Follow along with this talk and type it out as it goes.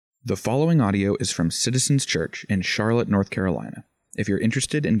The following audio is from Citizens Church in Charlotte, North Carolina. If you're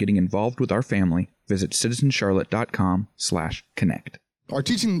interested in getting involved with our family, visit citizenscharlotte.com/connect. Our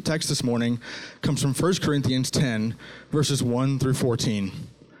teaching text this morning comes from 1 Corinthians 10, verses 1 through 14.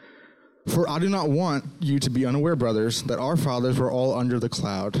 For I do not want you to be unaware, brothers, that our fathers were all under the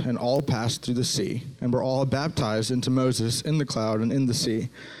cloud, and all passed through the sea, and were all baptized into Moses in the cloud and in the sea,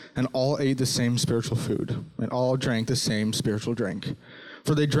 and all ate the same spiritual food, and all drank the same spiritual drink.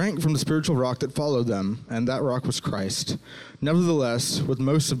 For they drank from the spiritual rock that followed them, and that rock was Christ. Nevertheless, with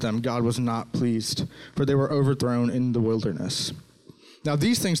most of them God was not pleased, for they were overthrown in the wilderness. Now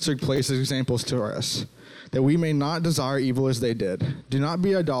these things took place as examples to us, that we may not desire evil as they did. Do not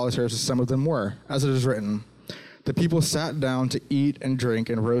be idolaters as some of them were, as it is written, the people sat down to eat and drink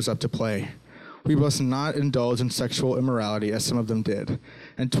and rose up to play. We must not indulge in sexual immorality as some of them did,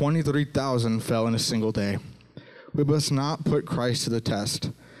 and 23,000 fell in a single day. We must not put Christ to the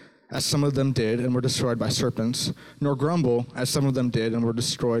test, as some of them did and were destroyed by serpents, nor grumble, as some of them did and were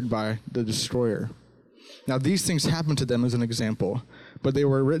destroyed by the destroyer. Now these things happened to them as an example, but they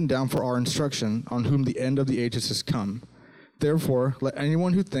were written down for our instruction, on whom the end of the ages has come. Therefore, let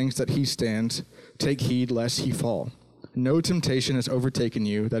anyone who thinks that he stands take heed lest he fall. No temptation has overtaken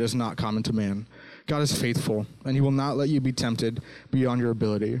you that is not common to man. God is faithful, and he will not let you be tempted beyond your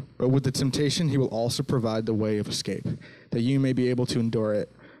ability. But with the temptation, he will also provide the way of escape, that you may be able to endure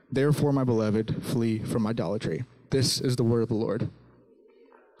it. Therefore, my beloved, flee from idolatry. This is the word of the Lord.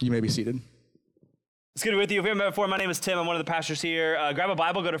 You may be seated. It's good to be with you. If you haven't met before, my name is Tim. I'm one of the pastors here. Grab a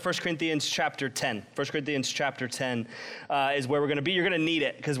Bible, go to 1 Corinthians chapter 10. 1 Corinthians chapter 10 is where we're going to be. You're going to need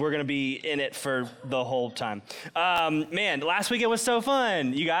it because we're going to be in it for the whole time. Man, last weekend was so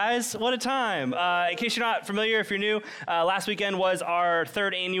fun. You guys, what a time. In case you're not familiar, if you're new, last weekend was our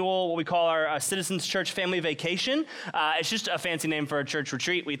third annual, what we call our Citizens Church Family Vacation. It's just a fancy name for a church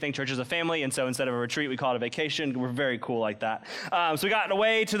retreat. We think church is a family, and so instead of a retreat, we call it a vacation. We're very cool like that. So we got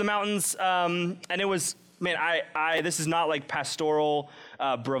away to the mountains, and it was, man, this is not like pastoral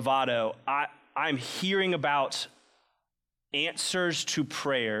bravado. I'm hearing about answers to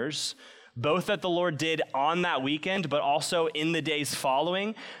prayers, both that the Lord did on that weekend, but also in the days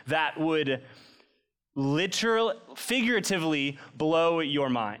following, that would literally, figuratively blow your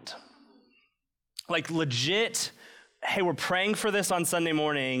mind. Like legit, hey, we're praying for this on Sunday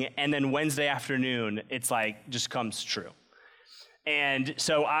morning, and then Wednesday afternoon, it's like, just comes true. And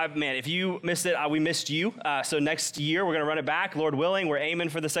so, if you missed it, we missed you. So next year, we're going to run it back. Lord willing, we're aiming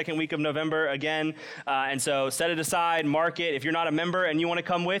for the second week of November again. And so set it aside, mark it. If you're not a member and you want to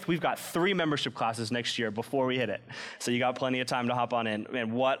come with, we've got 3 membership classes next year before we hit it. So you got plenty of time to hop on in.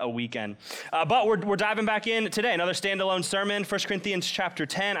 Man, what a weekend. But we're diving back in today. Another standalone sermon, 1 Corinthians chapter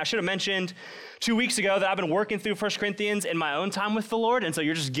 10. I should have mentioned 2 weeks ago that I've been working through 1 Corinthians in my own time with the Lord, and so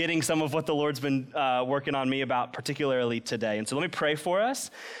you're just getting some of what the Lord's been working on me about, particularly today. And so let me pray for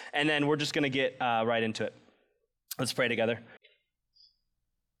us, and then we're just going to get right into it. Let's pray together.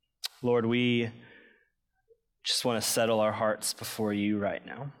 Lord, we just want to settle our hearts before you right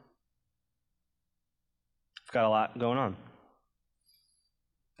now. We've got a lot going on.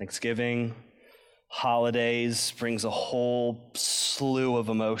 Thanksgiving, holidays brings a whole slew of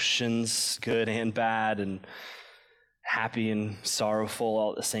emotions, good and bad, and happy and sorrowful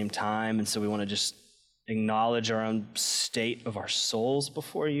all at the same time. And so we want to just acknowledge our own state of our souls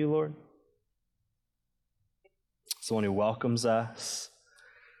before you, Lord. It's the one who welcomes us,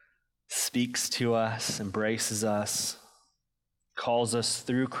 speaks to us, embraces us, calls us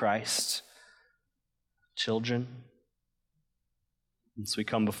through Christ, children. And so we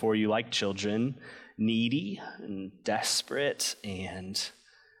come before you like children, needy and desperate and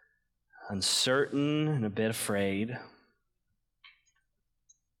uncertain and a bit afraid,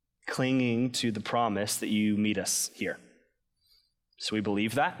 clinging to the promise that you meet us here. So we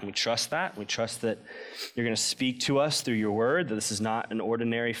believe that, and we trust that. We trust that you're going to speak to us through your word, that this is not an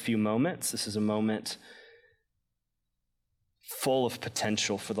ordinary few moments. This is a moment full of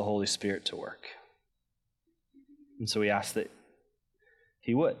potential for the Holy Spirit to work. And so we ask that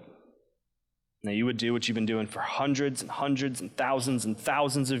he would. Now you would do what you've been doing for hundreds and hundreds and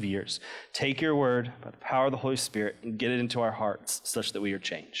thousands of years. Take your word by the power of the Holy Spirit and get it into our hearts such that we are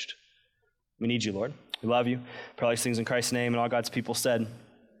changed. We need you, Lord. We love you. Pray all these things in Christ's name, and all God's people said,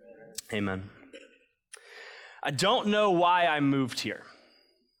 amen. I don't know why I moved here.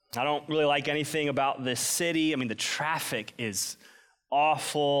 I don't really like anything about this city. I mean, the traffic is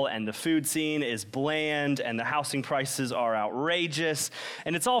awful, and the food scene is bland, and the housing prices are outrageous,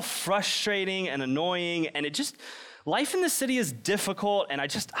 and it's all frustrating and annoying, and life in the city is difficult, and I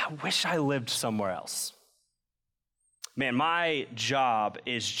wish I lived somewhere else. Man, my job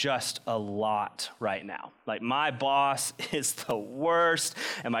is just a lot right now. Like, my boss is the worst,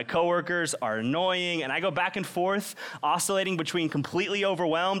 and my coworkers are annoying, and I go back and forth, oscillating between completely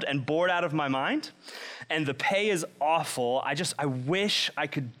overwhelmed and bored out of my mind, and the pay is awful. I wish I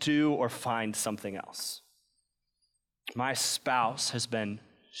could do or find something else. My spouse has been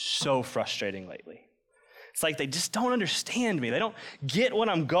so frustrating lately. It's like they just don't understand me. They don't get what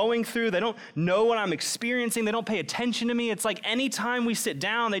I'm going through. They don't know what I'm experiencing. They don't pay attention to me. It's like anytime we sit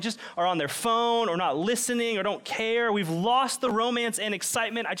down, they just are on their phone or not listening or don't care. We've lost the romance and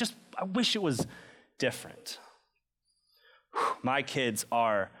excitement. I wish it was different. My kids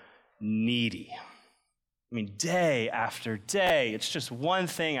are needy. I mean, day after day, it's just one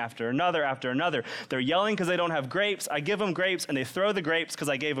thing after another after another. They're yelling because they don't have grapes. I give them grapes, and they throw the grapes because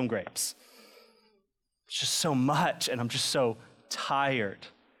I gave them grapes. It's just so much, and I'm just so tired.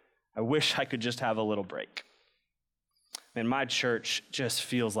 I wish I could just have a little break. Man, my church just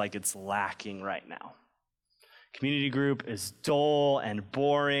feels like it's lacking right now. Community group is dull and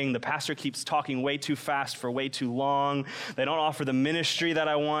boring. The pastor keeps talking way too fast for way too long. They don't offer the ministry that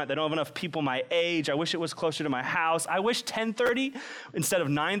I want. They don't have enough people my age. I wish it was closer to my house. I wish 10:30 instead of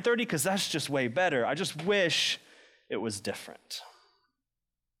 9:30, because that's just way better. I just wish it was different.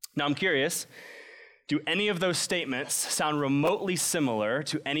 Now, I'm curious, do any of those statements sound remotely similar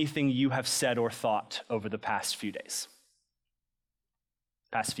to anything you have said or thought over the past few days?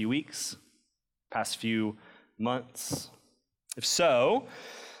 Past few weeks? Past few months? If so,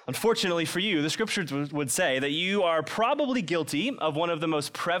 unfortunately for you, the scriptures would say that you are probably guilty of one of the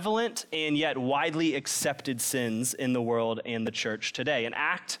most prevalent and yet widely accepted sins in the world and the church today, an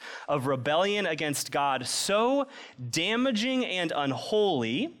act of rebellion against God so damaging and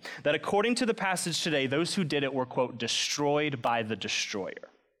unholy that according to the passage today, those who did it were, quote, destroyed by the destroyer.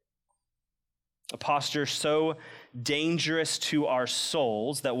 A posture so dangerous to our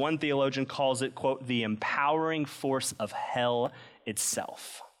souls that one theologian calls it, quote, the empowering force of hell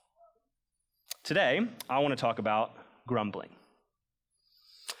itself. Today, I want to talk about grumbling.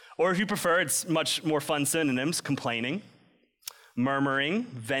 Or if you prefer, it's much more fun synonyms: complaining, murmuring,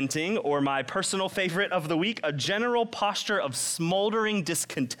 venting, or my personal favorite of the week, a general posture of smoldering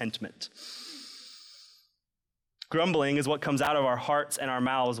discontentment. Grumbling is what comes out of our hearts and our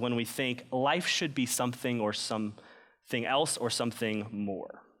mouths when we think life should be something or something else or something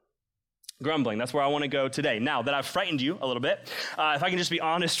more. Grumbling, that's where I want to go today. Now that I've frightened you a little bit, if I can just be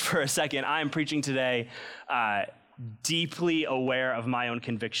honest for a second, I am preaching today deeply aware of my own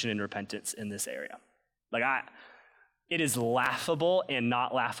conviction and repentance in this area. It is laughable and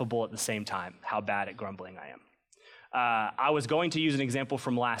not laughable at the same time how bad at grumbling I am. I was going to use an example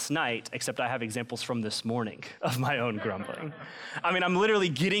from last night, except I have examples from this morning of my own grumbling. I mean, I'm literally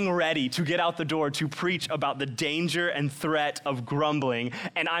getting ready to get out the door to preach about the danger and threat of grumbling,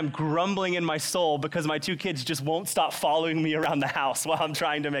 and I'm grumbling in my soul because my two kids just won't stop following me around the house while I'm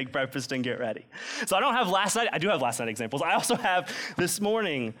trying to make breakfast and get ready. So I don't have last night. I do have last night examples. I also have this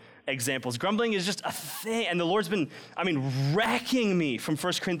morning examples. Grumbling is just a thing, and the Lord's been, wrecking me from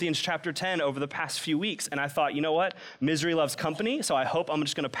 1 Corinthians chapter 10 over the past few weeks, and I thought, you know what? Misery loves company, so I hope I'm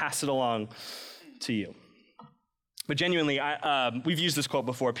just going to pass it along to you. But genuinely, we've used this quote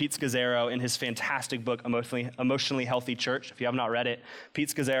before. Pete Scazzaro, in his fantastic book, Emotionally Healthy Church. If you have not read it, Pete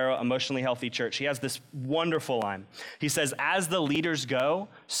Scazzaro, Emotionally Healthy Church. He has this wonderful line. He says, as the leaders go,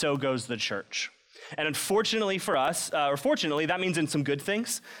 so goes the church. And unfortunately for us, or fortunately, that means in some good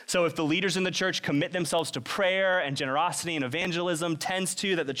things. So if the leaders in the church commit themselves to prayer and generosity and evangelism, tends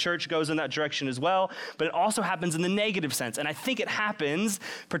to that the church goes in that direction as well. But it also happens in the negative sense. And I think it happens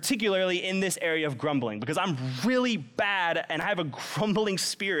particularly in this area of grumbling, because I'm really bad and I have a grumbling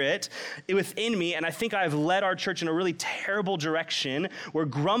spirit within me. And I think I've led our church in a really terrible direction where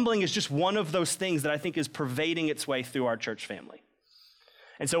grumbling is just one of those things that I think is pervading its way through our church family.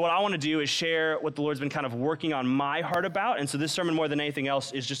 And so what I want to do is share what the Lord's been kind of working on my heart about. And so this sermon, more than anything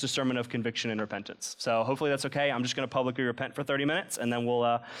else, is just a sermon of conviction and repentance. So hopefully that's okay. I'm just going to publicly repent for 30 minutes, and then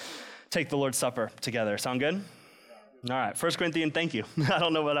we'll take the Lord's Supper together. Sound good? All right. 1 Corinthians, thank you. I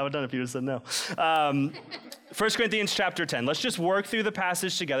don't know what I would have done if you would have said no. 1 Corinthians chapter 10. Let's just work through the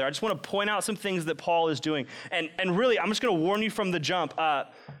passage together. I just want to point out some things that Paul is doing. And really, I'm just going to warn you from the jump.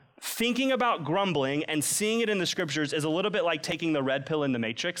 Thinking about grumbling and seeing it in the scriptures is a little bit like taking the red pill in the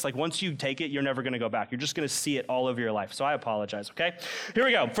Matrix. Like once you take it, you're never going to go back. You're just going to see it all over your life. So I apologize, okay? Here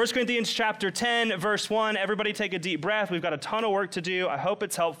we go. 1 Corinthians chapter 10, verse 1. Everybody take a deep breath. We've got a ton of work to do. I hope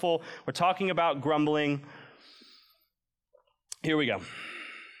it's helpful. We're talking about grumbling. Here we go.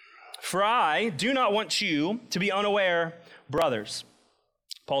 For I do not want you to be unaware, brothers,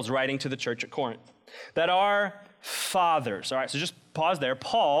 Paul's writing to the church at Corinth, that our fathers. All right, so just pause there.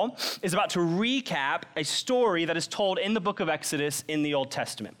 Paul is about to recap a story that is told in the book of Exodus in the Old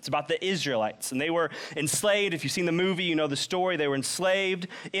Testament. It's about the Israelites, and they were enslaved. If you've seen the movie, you know the story. They were enslaved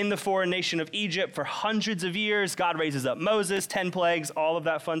in the foreign nation of Egypt for hundreds of years. God raises up Moses, 10 plagues, all of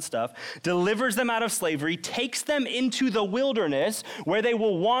that fun stuff, delivers them out of slavery, takes them into the wilderness where they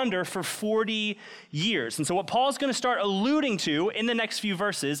will wander for 40 years. And so what Paul's going to start alluding to in the next few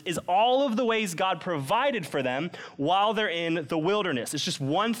verses is all of the ways God provided for them while they're in the wilderness. It's just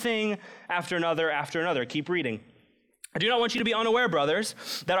one thing after another after another. Keep reading. I do not want you to be unaware, brothers,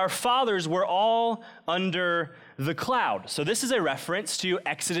 that our fathers were all under the cloud. So this is a reference to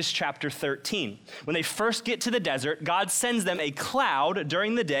Exodus chapter 13. When they first get to the desert, God sends them a cloud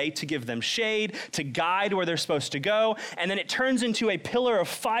during the day to give them shade, to guide where they're supposed to go, and then it turns into a pillar of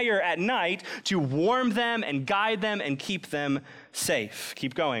fire at night to warm them and guide them and keep them safe.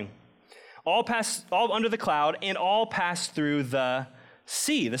 Keep going. All under the cloud, and all pass through the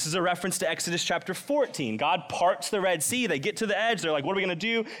sea. This is a reference to Exodus chapter 14. God parts the Red Sea. They get to the edge. They're like, what are we going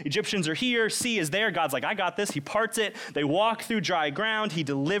to do? Egyptians are here. Sea is there. God's like, I got this. He parts it. They walk through dry ground. He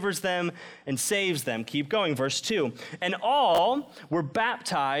delivers them and saves them. Keep going. Verse 2. And all were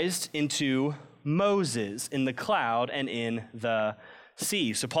baptized into Moses in the cloud and in the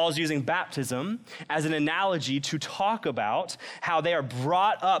sea. So Paul's using baptism as an analogy to talk about how they are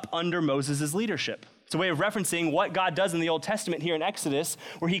brought up under Moses' leadership. It's a way of referencing what God does in the Old Testament here in Exodus,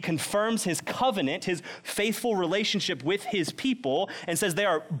 where he confirms his covenant, his faithful relationship with his people, and says they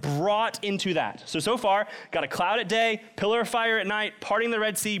are brought into that. So far, got a cloud at day, pillar of fire at night, parting the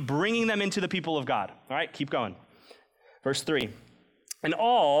Red Sea, bringing them into the people of God. All right, keep going. Verse 3. And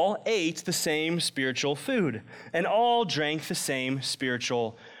all ate the same spiritual food, and all drank the same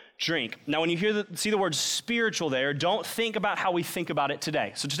spiritual drink. Now, when you see the word spiritual there, don't think about how we think about it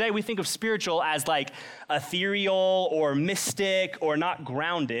today. So today we think of spiritual as like ethereal or mystic or not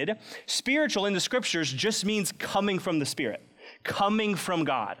grounded. Spiritual in the scriptures just means coming from the Spirit, coming from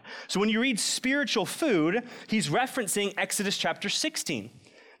God. So when you read spiritual food, he's referencing Exodus chapter 16.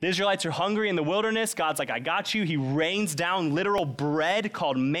 The Israelites are hungry in the wilderness. God's like, I got you. He rains down literal bread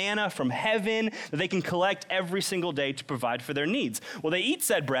called manna from heaven that they can collect every single day to provide for their needs. Well, they eat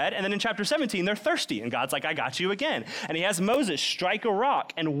said bread, and then in chapter 17, they're thirsty, and God's like, I got you again. And he has Moses strike a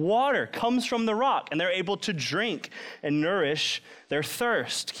rock, and water comes from the rock, and they're able to drink and nourish their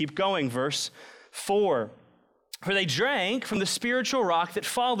thirst. Keep going, verse 4. For they drank from the spiritual rock that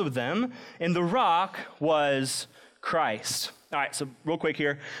followed them, and the rock was Christ. All right, so real quick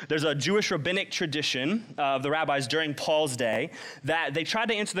here. There's a Jewish rabbinic tradition of the rabbis during Paul's day that they tried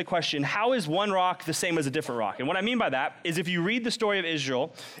to answer the question, how is one rock the same as a different rock? And what I mean by that is if you read the story of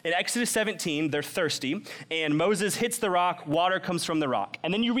Israel, in Exodus 17, they're thirsty, and Moses hits the rock, water comes from the rock.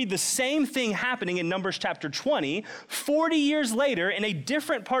 And then you read the same thing happening in Numbers chapter 20. 40 years later, in a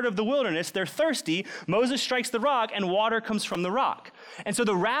different part of the wilderness, they're thirsty, Moses strikes the rock, and water comes from the rock. And so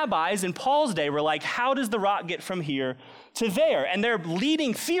the rabbis in Paul's day were like, how does the rock get from here to there? And their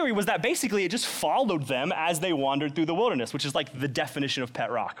leading theory was that basically it just followed them as they wandered through the wilderness, which is like the definition of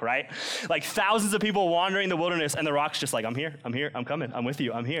pet rock, right? Like thousands of people wandering the wilderness, and the rock's just like, I'm here, I'm coming, I'm with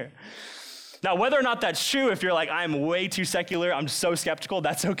you, I'm here. Now, whether or not that's true, if you're like, I'm way too secular, I'm so skeptical,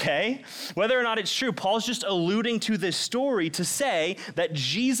 that's okay. Whether or not it's true, Paul's just alluding to this story to say that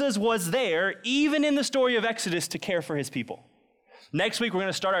Jesus was there, even in the story of Exodus, to care for his people. Next week, we're going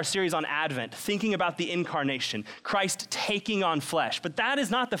to start our series on Advent, thinking about the incarnation, Christ taking on flesh. But that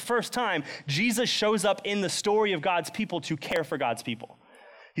is not the first time Jesus shows up in the story of God's people to care for God's people.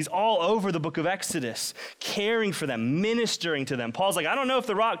 He's all over the book of Exodus, caring for them, ministering to them. Paul's like, I don't know if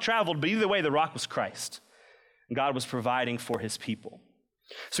the rock traveled, but either way, the rock was Christ. And God was providing for his people.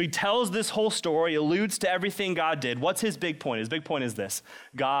 So he tells this whole story, alludes to everything God did. What's his big point? His big point is this: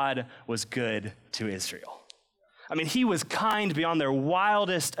 God was good to Israel. I mean, he was kind beyond their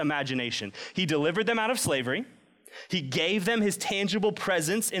wildest imagination. He delivered them out of slavery. He gave them his tangible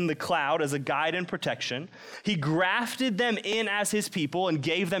presence in the cloud as a guide and protection. He grafted them in as his people and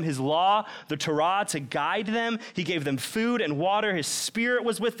gave them his law, the Torah, to guide them. He gave them food and water. His Spirit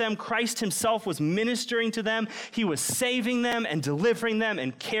was with them. Christ himself was ministering to them. He was saving them and delivering them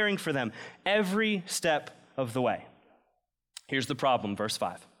and caring for them every step of the way. Here's the problem, verse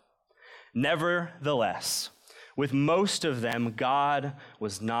 5. Nevertheless, with most of them, God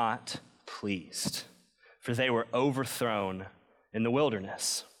was not pleased, for they were overthrown in the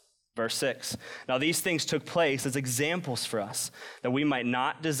wilderness. Verse 6, now these things took place as examples for us, that we might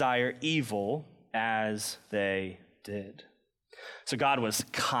not desire evil as they did. So God was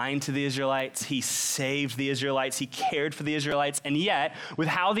kind to the Israelites. He saved the Israelites. He cared for the Israelites. And yet, with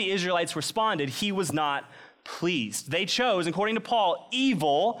how the Israelites responded, he was not pleased. They chose, according to Paul,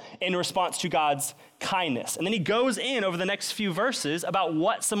 evil in response to God's kindness. And then he goes in over the next few verses about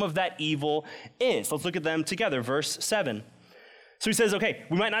what some of that evil is. Let's look at them together. Verse 7. So he says, okay,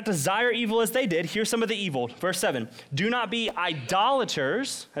 we might not desire evil as they did. Here's some of the evil. Verse 7, do not be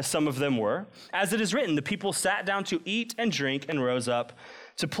idolaters, as some of them were. As it is written, the people sat down to eat and drink and rose up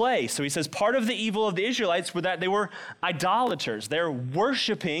to play. So he says part of the evil of the Israelites were that they were idolaters. They're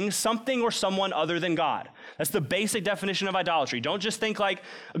worshiping something or someone other than God. That's the basic definition of idolatry. Don't just think like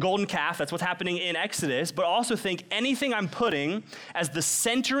a golden calf. That's what's happening in Exodus, but also think anything I'm putting as the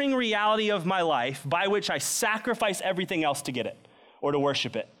centering reality of my life by which I sacrifice everything else to get it, or to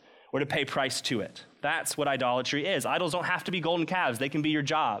worship it, or to pay price to it. That's what idolatry is. Idols don't have to be golden calves. They can be your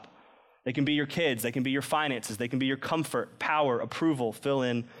job. They can be your kids. They can be your finances. They can be your comfort, power, approval. Fill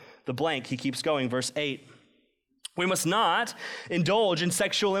in the blank. He keeps going. Verse 8. We must not indulge in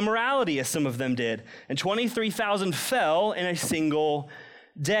sexual immorality as some of them did. And 23,000 fell in a single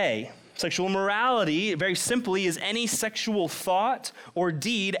day. Sexual immorality, very simply, is any sexual thought or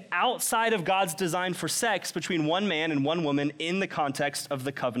deed outside of God's design for sex between one man and one woman in the context of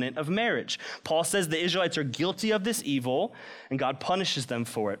the covenant of marriage. Paul says the Israelites are guilty of this evil, and God punishes them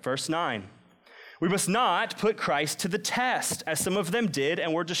for it. Verse 9. We must not put Christ to the test, as some of them did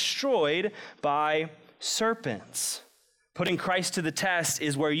and were destroyed by serpents. Putting Christ to the test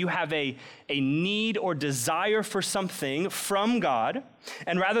is where you have a need or desire for something from God,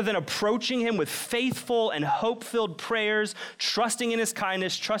 and rather than approaching him with faithful and hope-filled prayers, trusting in his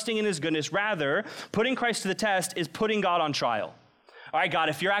kindness, trusting in his goodness, rather, putting Christ to the test is putting God on trial. All right, God,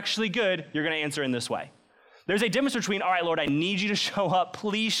 if you're actually good, you're going to answer in this way. There's a difference between, all right, Lord, I need you to show up.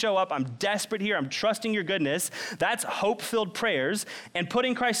 Please show up. I'm desperate here. I'm trusting your goodness. That's hope-filled prayers, and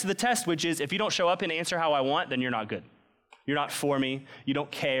putting Christ to the test, which is, if you don't show up and answer how I want, then you're not good. You're not for me. You don't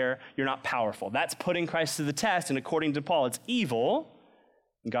care. You're not powerful. That's putting Christ to the test, and according to Paul, it's evil,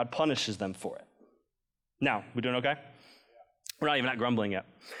 and God punishes them for it. Now, we doing okay? We're not even at grumbling yet.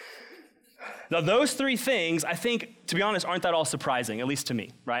 Now, those three things, I think, to be honest, aren't that all surprising, at least to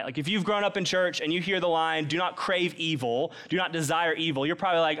me, right? Like if you've grown up in church and you hear the line, do not crave evil, do not desire evil, you're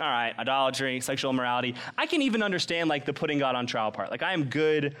probably like, all right, idolatry, sexual immorality. I can even understand like the putting God on trial part. Like I am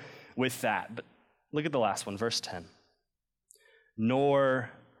good with that. But look at the last one, verse 10. Nor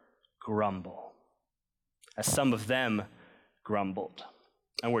grumble, as some of them grumbled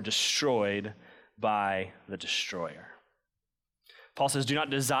and were destroyed by the destroyer. Paul says, do not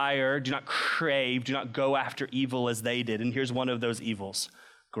desire, do not crave, do not go after evil as they did. And here's one of those evils,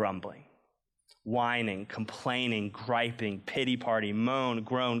 grumbling, whining, complaining, griping, pity party, moan,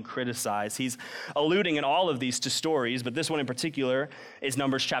 groan, criticize. He's alluding in all of these to stories, but this one in particular is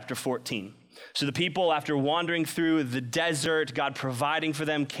Numbers chapter 14. So the people, after wandering through the desert, God providing for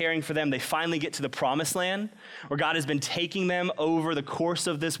them, caring for them, they finally get to the promised land where God has been taking them over the course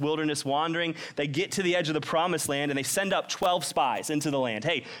of this wilderness wandering. They get to the edge of the promised land and they send up 12 spies into the land.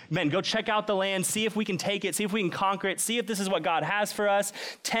 Hey, men, go check out the land, see if we can take it, see if we can conquer it, see if this is what God has for us.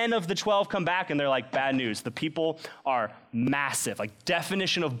 10 of the 12 come back and they're like, bad news. The people are massive, like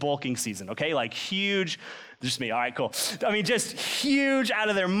definition of bulking season, okay? Like huge. Just me, all right, cool. I mean, just huge, out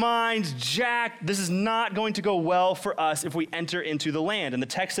of their minds, jacked. This is not going to go well for us if we enter into the land. And the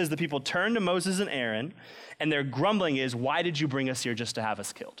text says the people turn to Moses and Aaron, and their grumbling is, why did you bring us here just to have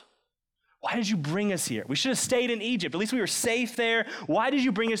us killed? Why did you bring us here? We should have stayed in Egypt. At least we were safe there. Why did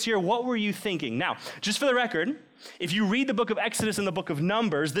you bring us here? What were you thinking? Now, just for the record, if you read the book of Exodus and the book of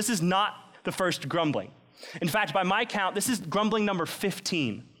Numbers, this is not the first grumbling. In fact, by my count, this is grumbling number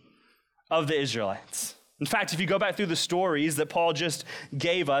 15 of the Israelites. In fact, if you go back through the stories that Paul just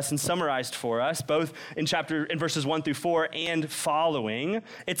gave us and summarized for us, both in verses 1 through 4 and following,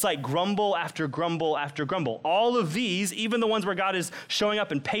 it's like grumble after grumble after grumble. All of these, even the ones where God is showing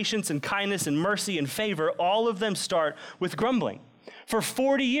up in patience and kindness and mercy and favor, all of them start with grumbling. For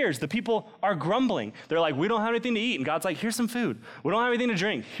 40 years, the people are grumbling. They're like, we don't have anything to eat. And God's like, here's some food. We don't have anything to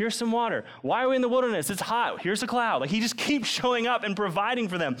drink. Here's some water. Why are we in the wilderness? It's hot. Here's a cloud. Like he just keeps showing up and providing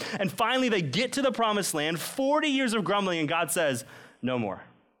for them. And finally, they get to the promised land, 40 years of grumbling, and God says, no more.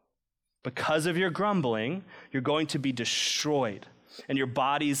 Because of your grumbling, you're going to be destroyed, and your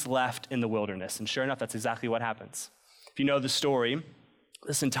body's left in the wilderness. And sure enough, that's exactly what happens. If you know the story,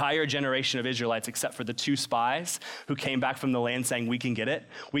 this entire generation of Israelites, except for the 2 spies who came back from the land saying, we can get it,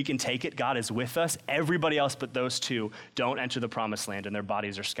 we can take it, God is with us. Everybody else but those 2 don't enter the promised land, and their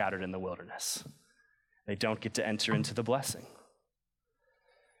bodies are scattered in the wilderness. They don't get to enter into the blessing.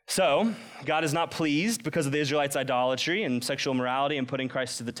 So, God is not pleased because of the Israelites' idolatry and sexual immorality and putting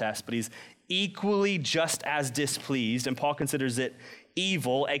Christ to the test, but he's equally just as displeased, and Paul considers it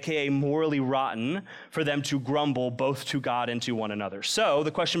evil, aka morally rotten, for them to grumble both to God and to one another. So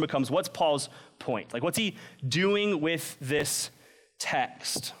the question becomes, what's Paul's point? Like, what's he doing with this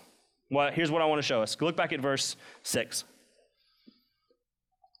text? Well, here's what I want to show us. Look back at verse 6.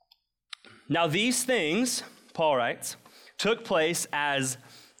 Now these things, Paul writes, took place as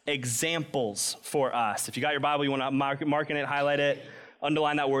examples for us. If you got your Bible, you want to mark in it, highlight it,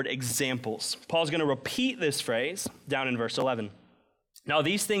 underline that word examples. Paul's going to repeat this phrase down in verse 11. Now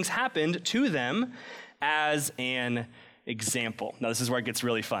these things happened to them as an example. Now this is where it gets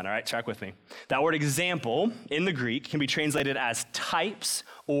really fun, all right? Track with me. That word example in the Greek can be translated as types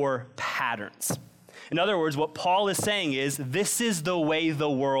or patterns. In other words, what Paul is saying is, this is the way the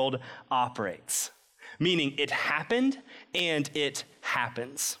world operates. Meaning it happened and it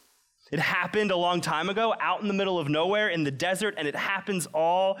happens. It happened a long time ago out in the middle of nowhere in the desert, and it happens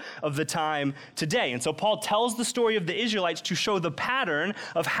all of the time today. And so Paul tells the story of the Israelites to show the pattern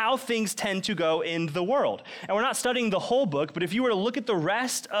of how things tend to go in the world. And we're not studying the whole book, but if you were to look at the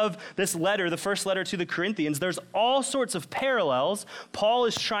rest of this letter, the first letter to the Corinthians, there's all sorts of parallels. Paul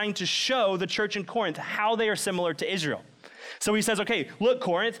is trying to show the church in Corinth how they are similar to Israel. So he says, okay, look,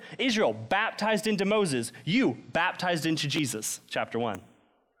 Corinth, Israel baptized into Moses, you baptized into Jesus, chapter 1.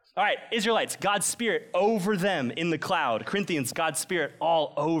 All right, Israelites, God's Spirit over them in the cloud. Corinthians, God's Spirit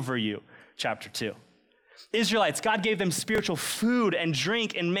all over you, chapter 2. Israelites, God gave them spiritual food and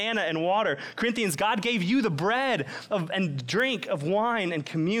drink and manna and water. Corinthians, God gave you the bread and drink of wine and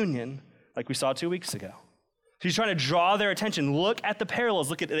communion, like we saw 2 weeks ago. He's trying to draw their attention. Look at the parallels.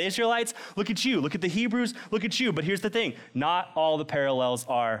 Look at the Israelites. Look at you. Look at the Hebrews. Look at you. But here's the thing. Not all the parallels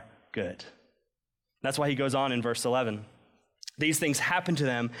are good. That's why he goes on in verse 11. These things happened to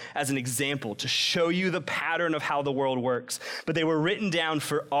them as an example to show you the pattern of how the world works. But they were written down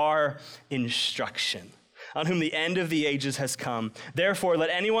for our instruction, on whom the end of the ages has come. Therefore, let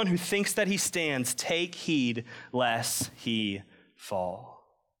anyone who thinks that he stands take heed lest he fall.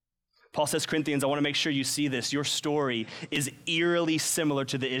 Paul says, Corinthians, I want to make sure you see this. Your story is eerily similar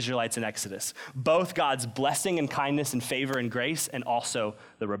to the Israelites in Exodus. Both God's blessing and kindness and favor and grace, and also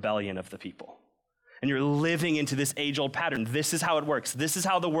the rebellion of the people. And you're living into this age-old pattern. This is how it works. This is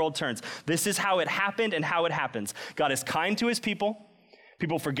how the world turns. This is how it happened and how it happens. God is kind to his people.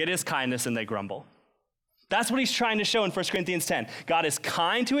 People forget his kindness and they grumble. That's what he's trying to show in 1 Corinthians 10. God is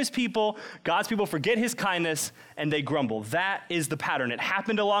kind to his people. God's people forget his kindness and they grumble. That is the pattern. It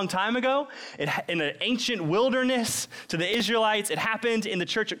happened a long time ago. In an ancient wilderness to the Israelites. It happened in the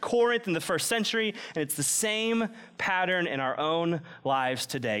church at Corinth in the first century. And it's the same pattern in our own lives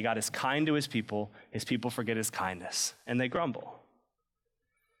today. God is kind to his people. His people forget his kindness and they grumble.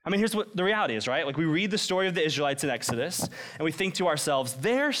 I mean, here's what the reality is, right? Like we read the story of the Israelites in Exodus and we think to ourselves,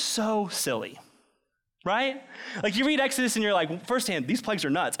 they're so silly. Right? Like you read Exodus and you're like, firsthand, these plagues are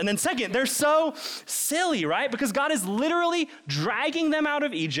nuts. And then second, they're so silly, right? Because God is literally dragging them out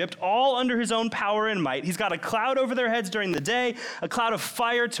of Egypt all under his own power and might. He's got a cloud over their heads during the day, a cloud of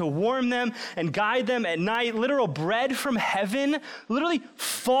fire to warm them and guide them at night, literal bread from heaven, literally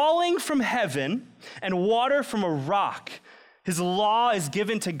falling from heaven, and water from a rock. His law is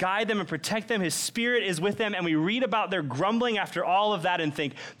given to guide them and protect them. His Spirit is with them. And we read about their grumbling after all of that and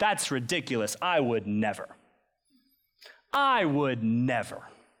think, that's ridiculous. I would never. I would never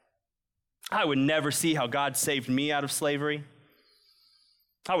see how God saved me out of slavery.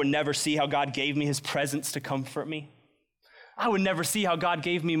 I would never see how God gave me his presence to comfort me. I would never see how God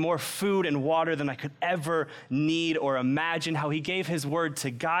gave me more food and water than I could ever need or imagine, how he gave his word to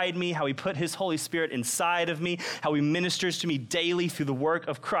guide me, how he put his Holy Spirit inside of me, how he ministers to me daily through the work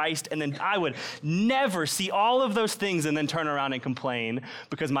of Christ. And then I would never see all of those things and then turn around and complain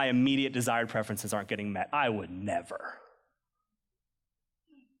because my immediate desired preferences aren't getting met. I would never.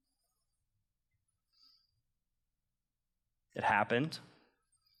 It happened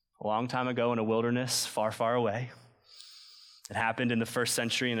a long time ago in a wilderness far, far away. It happened in the first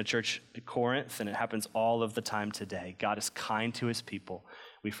century in a church at Corinth, and it happens all of the time today. God is kind to his people.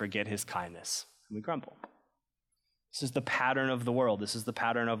 We forget his kindness, and we grumble. This is the pattern of the world. This is the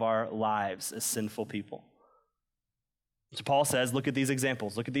pattern of our lives as sinful people. So Paul says, look at these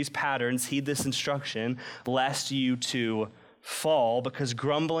examples. Look at these patterns. Heed this instruction, lest you too fall, because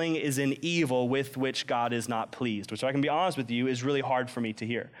grumbling is an evil with which God is not pleased, which I can be honest with you is really hard for me to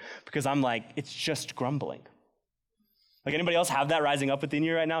hear, because I'm like, it's just grumbling. Like, anybody else have that rising up within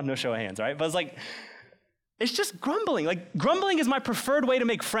you right now? No show of hands, right? But it's like, it's just grumbling. Like, grumbling is my preferred way to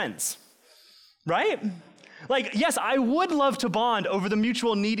make friends, right? Like, yes, I would love to bond over the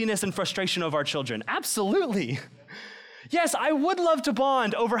mutual neediness and frustration of our children. Absolutely. Yes, I would love to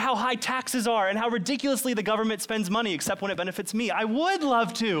bond over how high taxes are and how ridiculously the government spends money, except when it benefits me. I would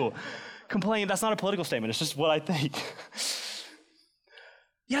love to complain. That's not a political statement. It's just what I think.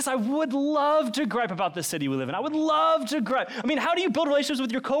 Yes, I would love to gripe about the city we live in. I would love to gripe. I mean, how do you build relationships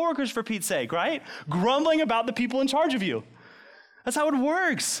with your coworkers, for Pete's sake, right? Grumbling about the people in charge of you. That's how it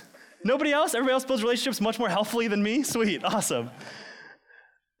works. Nobody else? Everybody else builds relationships much more healthfully than me? Sweet, awesome.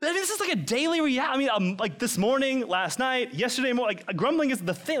 I mean, this is like a daily reality. I mean, like this morning, last night, yesterday morning, like grumbling is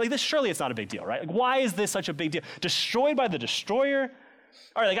the thing. Like this, surely it's not a big deal, right? Like why is this such a big deal? Destroyed by the destroyer?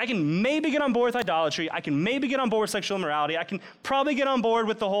 All right, like I can maybe get on board with idolatry. I can maybe get on board with sexual immorality. I can probably get on board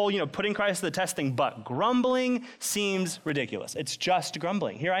with the whole, putting Christ to the test thing, but grumbling seems ridiculous. It's just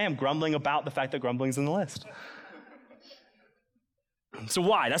grumbling. Here I am grumbling about the fact that grumbling's in the list. So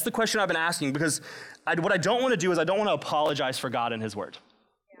why? That's the question I've been asking, because what I don't want to do is I don't want to apologize for God and his word.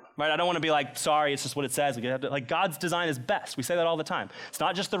 Right? I don't want to be like, sorry, it's just what it says. Like God's design is best. We say that all the time. It's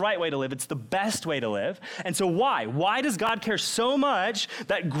not just the right way to live, it's the best way to live. And so why? Why does God care so much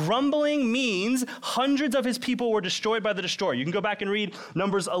that grumbling means hundreds of his people were destroyed by the destroyer? You can go back and read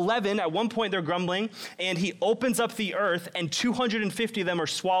Numbers 11. At one point they're grumbling, and he opens up the earth, and 250 of them are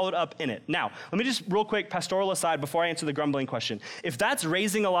swallowed up in it. Now, let me just real quick, pastoral aside, before I answer the grumbling question. If that's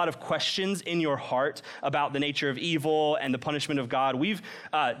raising a lot of questions in your heart about the nature of evil and the punishment of God, we've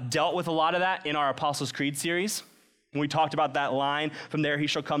dealt with a lot of that in our Apostles' Creed series. We talked about that line, from there he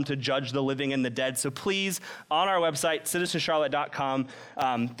shall come to judge the living and the dead. So please, on our website, citizenscharlotte.com,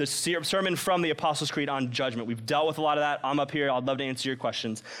 the sermon from the Apostles' Creed on judgment. We've dealt with a lot of that. I'm up here. I'd love to answer your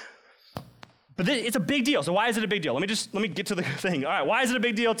questions. But it's a big deal. So why is it a big deal? Let me get to the thing. All right, why is it a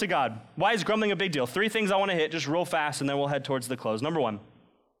big deal to God? Why is grumbling a big deal? 3 things I want to hit just real fast, and then we'll head towards the close. Number 1,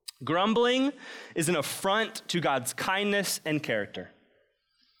 grumbling is an affront to God's kindness and character.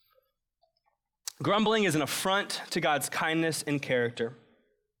 Grumbling is an affront to God's kindness and character.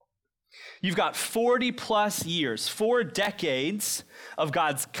 You've got 40 plus years, 4 decades of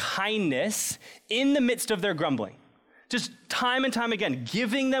God's kindness in the midst of their grumbling. Just time and time again,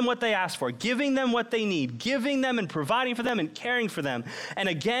 giving them what they ask for, giving them what they need, giving them and providing for them and caring for them. And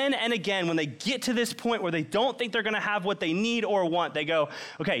again, when they get to this point where they don't think they're going to have what they need or want, they go,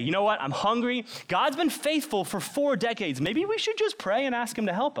 okay, you know what? I'm hungry. God's been faithful for 4 decades. Maybe we should just pray and ask him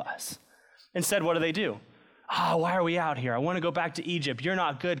to help us. Instead, what do? Oh, why are we out here? I want to go back to Egypt. You're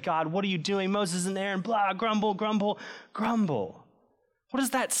not good, God. What are you doing? Moses and Aaron, blah, grumble, grumble, grumble. What is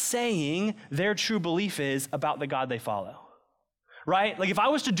that saying their true belief is about the God they follow? Right? Like if I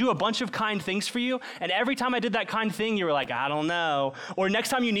was to do a bunch of kind things for you, and every time I did that kind thing, you were like, I don't know. Or next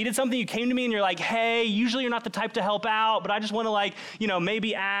time you needed something, you came to me and you're like, hey, usually you're not the type to help out, but I just want to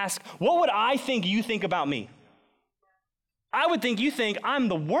maybe ask, what would I think you think about me? I would think you think I'm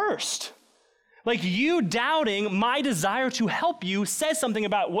the worst. Like you doubting my desire to help you says something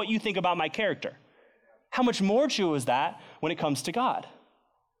about what you think about my character. How much more true is that when it comes to God?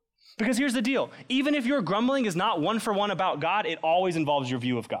 Because here's the deal. Even if your grumbling is not one for one about God, it always involves your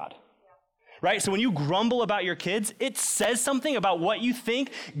view of God. Right? So when you grumble about your kids, it says something about what you think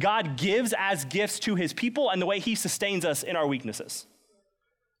God gives as gifts to his people and the way he sustains us in our weaknesses.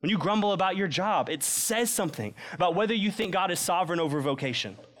 When you grumble about your job, it says something about whether you think God is sovereign over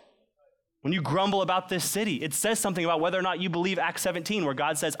vocation. When you grumble about this city, it says something about whether or not you believe Acts 17, where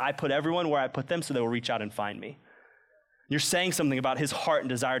God says, I put everyone where I put them so they will reach out and find me. You're saying something about his heart and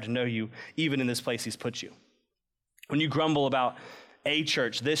desire to know you, even in this place he's put you. When you grumble about a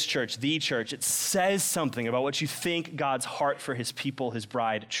church, this church, the church, it says something about what you think God's heart for his people, his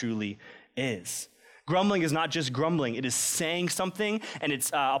bride, truly is. Grumbling is not just grumbling. It is saying something, and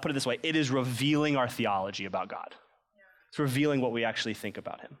I'll put it this way, it is revealing our theology about God. It's revealing what we actually think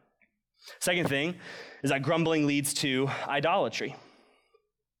about him. Second thing is that grumbling leads to idolatry.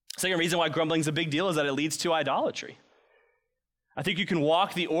 Second reason why grumbling is a big deal is that it leads to idolatry. I think you can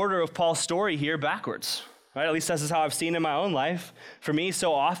walk the order of Paul's story here backwards, right? At least this is how I've seen in my own life. For me,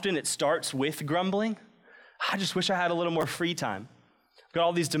 so often it starts with grumbling. I just wish I had a little more free time. I've got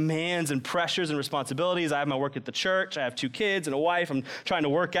all these demands and pressures and responsibilities. I have my work at the church. I have 2 kids and a wife. I'm trying to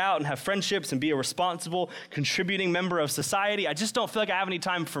work out and have friendships and be a responsible, contributing member of society. I just don't feel like I have any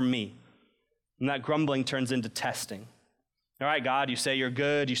time for me. And that grumbling turns into testing. All right, God, you say you're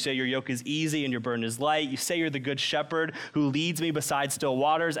good. You say your yoke is easy and your burden is light. You say you're the good shepherd who leads me beside still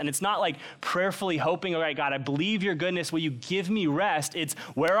waters. And it's not like prayerfully hoping, all right, God, I believe your goodness. Will you give me rest? It's,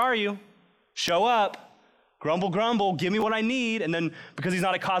 where are you? Show up. Grumble, grumble. Give me what I need. And then because he's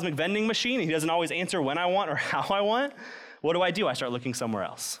not a cosmic vending machine, he doesn't always answer when I want or how I want. What do? I start looking somewhere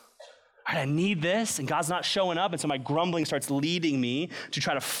else. All right, I need this, and God's not showing up, and so my grumbling starts leading me to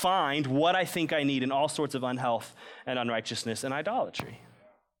try to find what I think I need in all sorts of unhealth and unrighteousness and idolatry.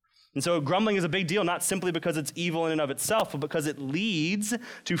 And so grumbling is a big deal, not simply because it's evil in and of itself, but because it leads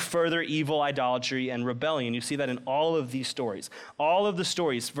to further evil, idolatry, and rebellion. You see that in all of these stories. All of the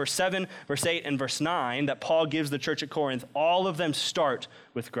stories, verse 7, verse 8, and verse 9, that Paul gives the church at Corinth, all of them start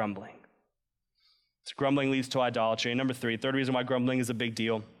with grumbling. So grumbling leads to idolatry. And number three, third reason why grumbling is a big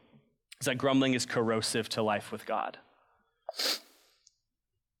deal is that grumbling is corrosive to life with God.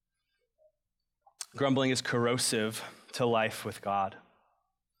 Grumbling is corrosive to life with God.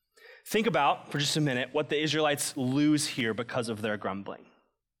 Think about, for just a minute, what the Israelites lose here because of their grumbling.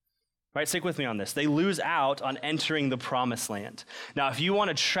 Right, stick with me on this. They lose out on entering the promised land. Now, if you want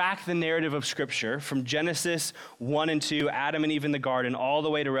to track the narrative of Scripture from Genesis 1 and 2, Adam and Eve in the garden, all the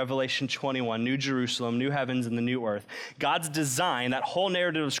way to Revelation 21, New Jerusalem, new heavens, and the new earth, God's design, that whole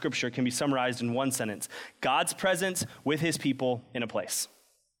narrative of Scripture can be summarized in one sentence. God's presence with his people in a place.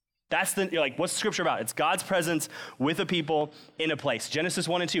 You're like, what's Scripture about? It's God's presence with a people in a place. Genesis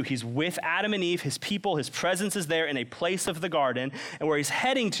 1 and 2, he's with Adam and Eve, his people, his presence is there in a place of the garden, and where he's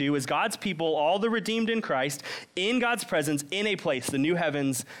heading to is God's people, all the redeemed in Christ, in God's presence, in a place, the new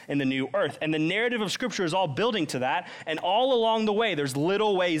heavens and the new earth. And the narrative of Scripture is all building to that, and all along the way, there's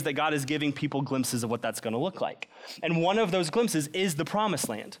little ways that God is giving people glimpses of what that's going to look like. And one of those glimpses is the promised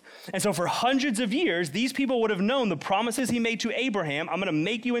land. And so for hundreds of years, these people would have known the promises he made to Abraham, I'm going to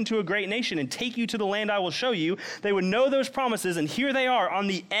make you into a great nation and take you to the land I will show you. They would know those promises, and here they are on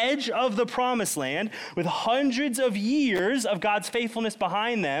the edge of the promised land with hundreds of years of God's faithfulness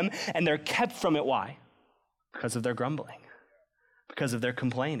behind them, and they're kept from it. Why? Because of their grumbling, because of their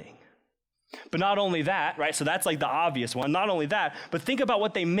complaining. But not only that, right? So that's like the obvious one. Not only that, but think about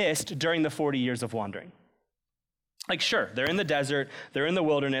what they missed during the 40 years of wandering. Like, sure, they're in the desert, they're in the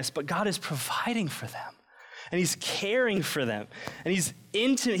wilderness, but God is providing for them. And he's caring for them. And he's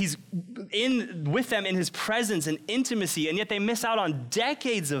with them in his presence and intimacy, and yet they miss out on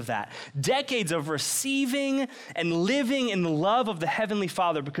decades of that. Decades of receiving and living in the love of the Heavenly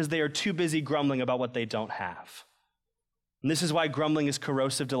Father because they are too busy grumbling about what they don't have. And this is why grumbling is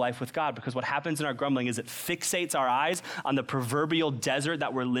corrosive to life with God, because what happens in our grumbling is it fixates our eyes on the proverbial desert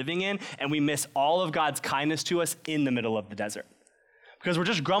that we're living in, and we miss all of God's kindness to us in the middle of the desert. Because we're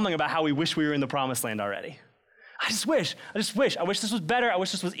just grumbling about how we wish we were in the promised land already. I wish this was better. I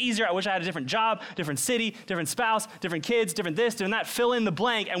wish this was easier. I wish I had a different job, different city, different spouse, different kids, different this, different that, fill in the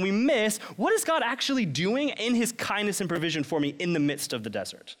blank. And we miss, what is God actually doing in his kindness and provision for me in the midst of the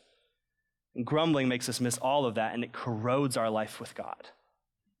desert? And grumbling makes us miss all of that, and it corrodes our life with God.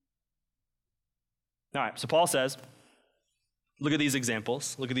 All right, so Paul says, look at these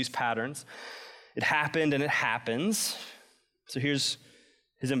examples, look at these patterns. It happened and it happens. So here's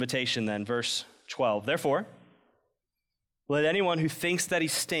his invitation then, verse 12. Therefore, let anyone who thinks that he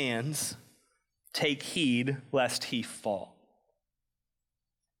stands take heed lest he fall.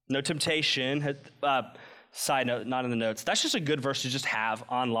 No temptation, side note, not in the notes. That's just a good verse to just have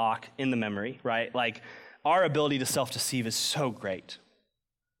on lock in the memory, right? Like, our ability to self-deceive is so great.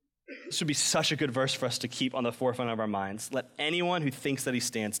 This would be such a good verse for us to keep on the forefront of our minds. Let anyone who thinks that he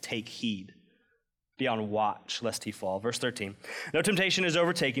stands take heed. Be on watch lest he fall. Verse 13. No temptation has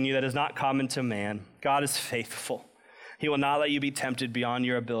overtaken you that is not common to man. God is faithful. He will not let you be tempted beyond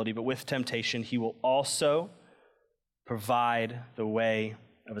your ability, but with temptation, he will also provide the way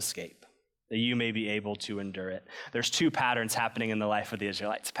of escape, that you may be able to endure it. There's two patterns happening in the life of the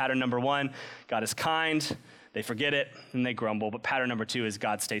Israelites. Pattern number one, God is kind, they forget it, and they grumble. But pattern number two is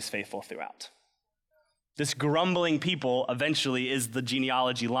God stays faithful throughout. This grumbling people eventually is the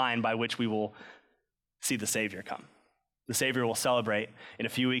genealogy line by which we will see the Savior come. The Savior will celebrate in a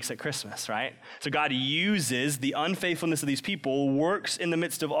few weeks at Christmas, right? So God uses the unfaithfulness of these people, works in the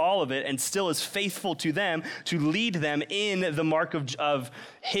midst of all of it, and still is faithful to them to lead them in the mark of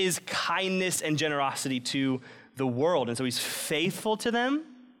his kindness and generosity to the world. And so he's faithful to them.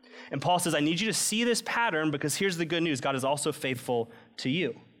 And Paul says, I need you to see this pattern because here's the good news. God is also faithful to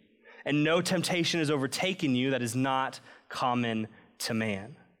you. And no temptation has overtaken you that is not common to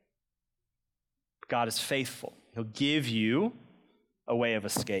man. God is faithful. He'll give you a way of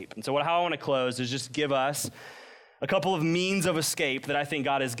escape. And so how I want to close is just give us a couple of means of escape that I think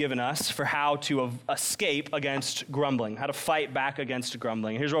God has given us for how to escape against grumbling, how to fight back against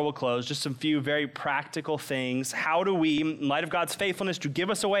grumbling. Here's where we'll close, just some few very practical things. How do we, in light of God's faithfulness to give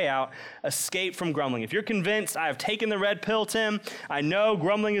us a way out, escape from grumbling? If you're convinced, I have taken the red pill, Tim, I know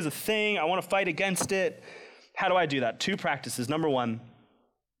grumbling is a thing, I want to fight against it, how do I do that? Two practices. Number one,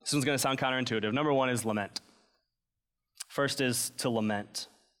 this one's going to sound counterintuitive. Number one is lament. First is to lament.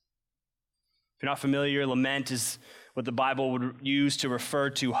 If you're not familiar, lament is what the Bible would use to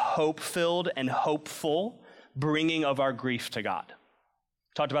refer to hope-filled and hopeful bringing of our grief to God.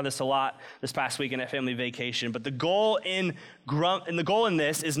 Talked about this a lot this past weekend at family vacation, but the goal in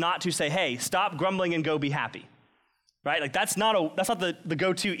this is not to say, hey, stop grumbling and go be happy, right? Like that's not the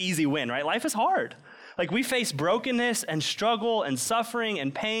go-to easy win, right? Life is hard. Like we face brokenness and struggle and suffering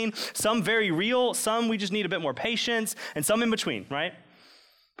and pain, some very real, some we just need a bit more patience, and some in between, right?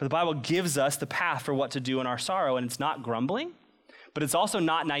 But the Bible gives us the path for what to do in our sorrow, and it's not grumbling, but it's also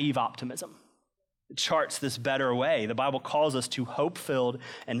not naive optimism. It charts this better way. The Bible calls us to hope-filled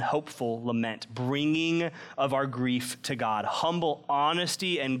and hopeful lament, bringing of our grief to God, humble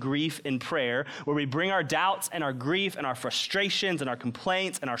honesty and grief in prayer, where we bring our doubts and our grief and our frustrations and our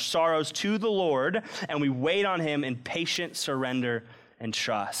complaints and our sorrows to the Lord, and we wait on him in patient surrender and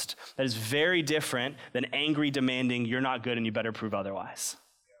trust. That is very different than angry demanding, you're not good and you better prove otherwise.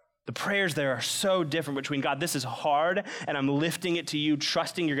 The prayers there are so different between, God, this is hard, and I'm lifting it to you,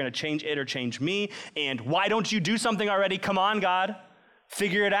 trusting you're going to change it or change me, and why don't you do something already? Come on, God.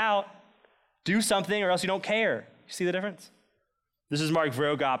 Figure it out. Do something or else you don't care. You see the difference? This is Mark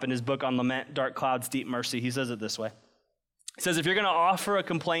Vrogop in his book on Lament, Dark Clouds, Deep Mercy. He says it this way. He says, if you're going to offer a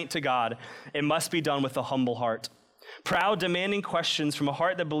complaint to God, it must be done with a humble heart. Proud, demanding questions from a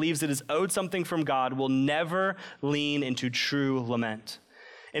heart that believes it is owed something from God will never lean into true lament.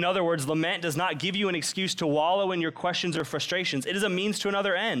 In other words, lament does not give you an excuse to wallow in your questions or frustrations. It is a means to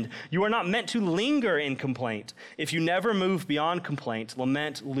another end. You are not meant to linger in complaint. If you never move beyond complaint,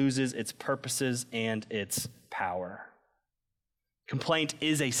 lament loses its purposes and its power. Complaint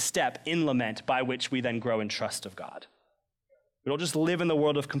is a step in lament by which we then grow in trust of God. We don't just live in the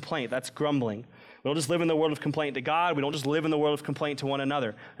world of complaint. That's grumbling. We don't just live in the world of complaint to God. We don't just live in the world of complaint to one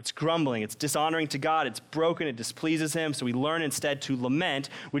another. It's grumbling. It's dishonoring to God. It's broken. It displeases him. So we learn instead to lament,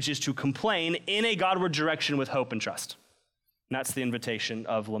 which is to complain in a Godward direction with hope and trust. And that's the invitation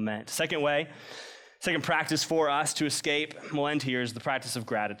of lament. Second practice for us to escape, we'll end here, is the practice of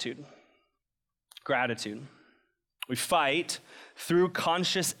gratitude. Gratitude. We fight through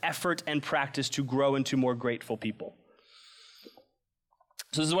conscious effort and practice to grow into more grateful people.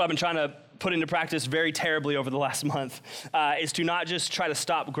 So this is what I've been trying to put into practice very terribly over the last month, is to not just try to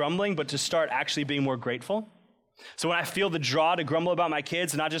stop grumbling, but to start actually being more grateful. So when I feel the draw to grumble about my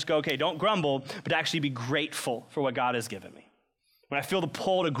kids, and not just go, okay, don't grumble, but to actually be grateful for what God has given me. When I feel the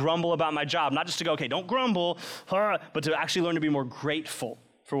pull to grumble about my job, not just to go, okay, don't grumble, but to actually learn to be more grateful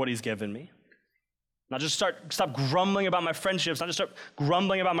for what he's given me. Not just stop grumbling about my friendships, not just start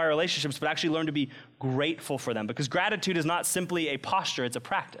grumbling about my relationships, but actually learn to be grateful for them. Because gratitude is not simply a posture, it's a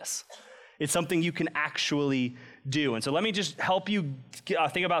practice. It's something you can actually do. And so let me just help you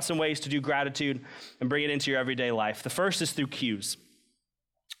think about some ways to do gratitude and bring it into your everyday life. The first is through cues.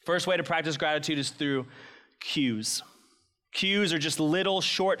 First way to practice gratitude is through cues. Cues are just little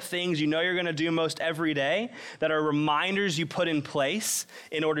short things you know you're going to do most every day that are reminders you put in place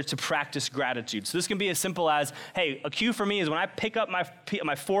in order to practice gratitude. So this can be as simple as, hey, a cue for me is when I pick up my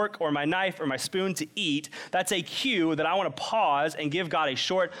fork or my knife or my spoon to eat, that's a cue that I want to pause and give God a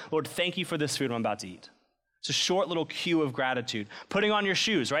short, Lord, thank you for this food I'm about to eat. It's a short little cue of gratitude. Putting on your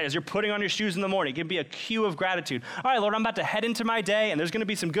shoes, right? As you're putting on your shoes in the morning, it can be a cue of gratitude. All right, Lord, I'm about to head into my day, and there's going to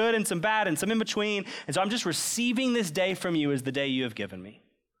be some good and some bad and some in between. And so I'm just receiving this day from you as the day you have given me.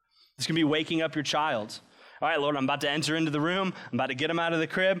 This can be waking up your child. All right, Lord, I'm about to enter into the room. I'm about to get him out of the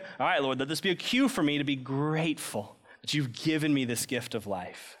crib. All right, Lord, let this be a cue for me to be grateful that you've given me this gift of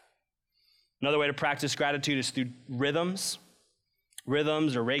life. Another way to practice gratitude is through rhythms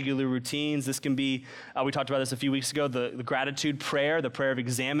or regular routines. This can be, we talked about this a few weeks ago, the gratitude prayer, the prayer of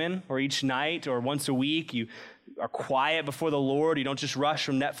examine, or each night or once a week, you are quiet before the Lord. You don't just rush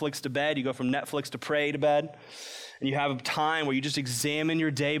from Netflix to bed. You go from Netflix to pray to bed. And you have a time where you just examine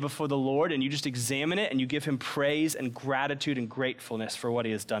your day before the Lord, and you just examine it, and you give him praise and gratitude and gratefulness for what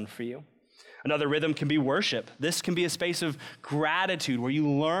he has done for you. Another rhythm can be worship. This can be a space of gratitude where you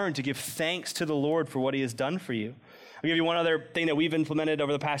learn to give thanks to the Lord for what he has done for you. I'll give you one other thing that we've implemented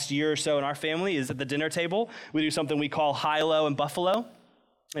over the past year or so in our family is at the dinner table, we do something we call high-low and buffalo.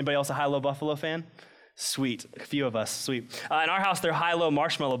 Anybody else a high-low buffalo fan? Sweet, a few of us, sweet. In our house, they're high-low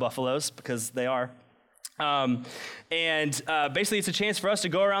marshmallow buffaloes because they are. Basically, it's a chance for us to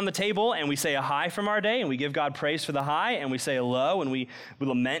go around the table and we say a high from our day and we give God praise for the high, and we say a low and we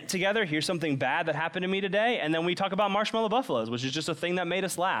lament together. Here's something bad that happened to me today. And then we talk about marshmallow buffaloes, which is just a thing that made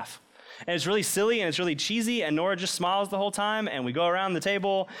us laugh. And it's really silly and it's really cheesy, and Nora just smiles the whole time, and we go around the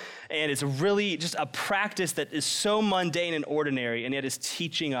table, and it's really just a practice that is so mundane and ordinary, and yet is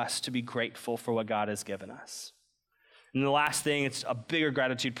teaching us to be grateful for what God has given us. And the last thing, it's a bigger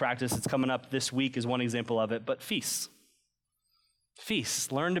gratitude practice. It's coming up this week is one example of it, but feasts.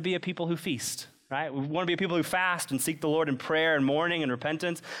 Feasts. Learn to be a people who feast, right? We want to be a people who fast and seek the Lord in prayer and mourning and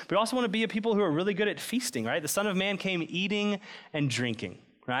repentance. But we also want to be a people who are really good at feasting, right? The Son of Man came eating and drinking,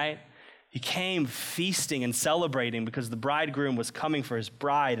 right? He came feasting and celebrating because the bridegroom was coming for his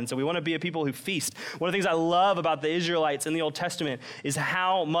bride. And so we want to be a people who feast. One of the things I love about the Israelites in the Old Testament is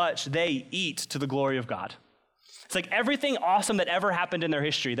how much they eat to the glory of God. It's like everything awesome that ever happened in their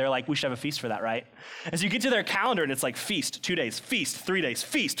history, they're like, we should have a feast for that, right? And so you get to their calendar and it's like feast, 2 days, feast, 3 days,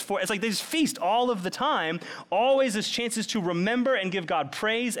 feast, 4. It's like they just feast all of the time, always as chances to remember and give God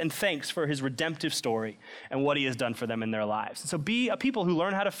praise and thanks for his redemptive story and what he has done for them in their lives. And so be a people who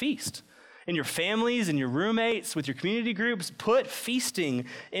learn how to feast. In your families, in your roommates, with your community groups, put feasting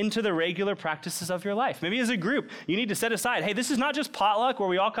into the regular practices of your life. Maybe as a group, you need to set aside, hey, this is not just potluck where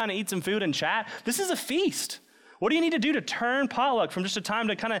we all kind of eat some food and chat. This is a feast. What do you need to do to turn potluck from just a time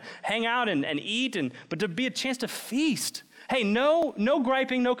to kind of hang out and eat, but to be a chance to feast? Hey, no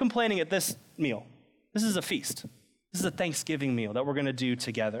griping, no complaining at this meal. This is a feast. This is a Thanksgiving meal that we're going to do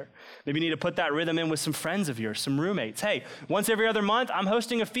together. Maybe you need to put that rhythm in with some friends of yours, some roommates. Hey, once every other month, I'm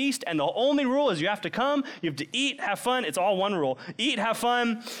hosting a feast, and the only rule is you have to come, you have to eat, have fun. It's all one rule. Eat, have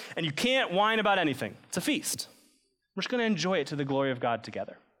fun, and you can't whine about anything. It's a feast. We're just going to enjoy it to the glory of God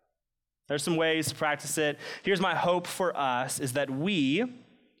together. There's some ways to practice it. Here's my hope for us is that we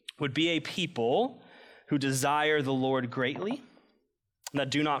would be a people who desire the Lord greatly and that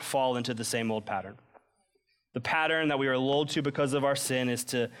do not fall into the same old pattern. The pattern that we are lulled to because of our sin is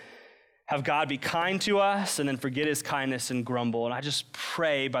to have God be kind to us and then forget his kindness and grumble. And I just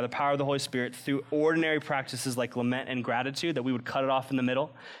pray by the power of the Holy Spirit through ordinary practices like lament and gratitude that we would cut it off in the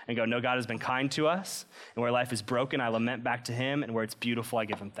middle and go, no, God has been kind to us. And where life is broken, I lament back to him. And where it's beautiful, I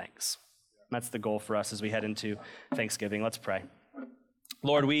give him thanks. That's the goal for us as we head into Thanksgiving. Let's pray.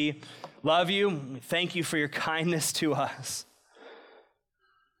 Lord, we love you. We thank you for your kindness to us.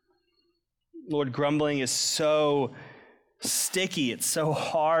 Lord, grumbling is so sticky. It's so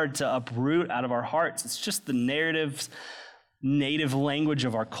hard to uproot out of our hearts. It's just the native language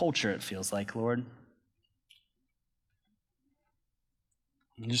of our culture, it feels like, Lord.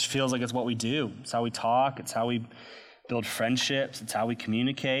 It just feels like it's what we do. It's how we talk. It's how we build friendships. It's how we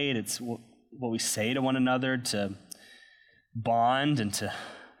communicate. It's what we say to one another to bond and to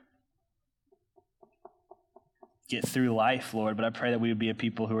get through life, Lord. But I pray that we would be a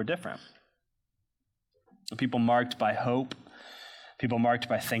people who are different. A people marked by hope, people marked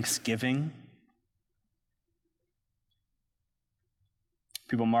by thanksgiving,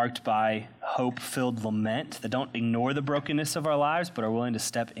 people marked by hope-filled lament that don't ignore the brokenness of our lives, but are willing to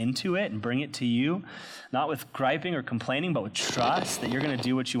step into it and bring it to you, not with griping or complaining, but with trust that you're going to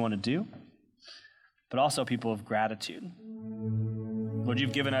do what you want to do, but also people of gratitude. Lord,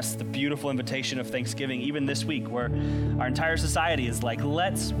 you've given us the beautiful invitation of Thanksgiving, even this week, where our entire society is like,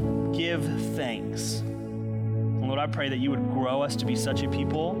 let's give thanks. And Lord, I pray that you would grow us to be such a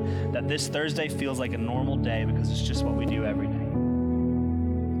people that this Thursday feels like a normal day because it's just what we do every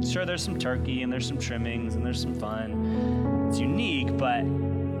day. Sure, there's some turkey and there's some trimmings and there's some fun. It's unique, but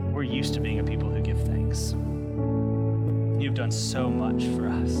we're used to being a people who give thanks. You've done so much for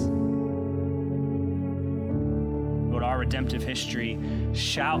us. Lord, our redemptive history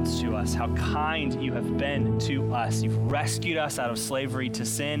shouts to us how kind you have been to us. You've rescued us out of slavery to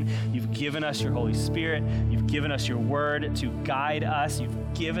sin. You've given us your Holy Spirit. You've given us your word to guide us.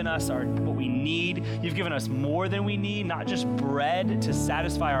 You've given us what we need. You've given us more than we need, not just bread to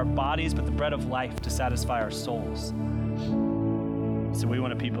satisfy our bodies, but the bread of life to satisfy our souls. So we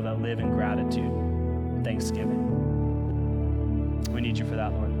want a people that live in gratitude and thanksgiving. We need you for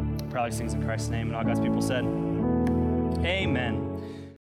that, Lord. I pray all these things in Christ's name. And all God's people said, amen.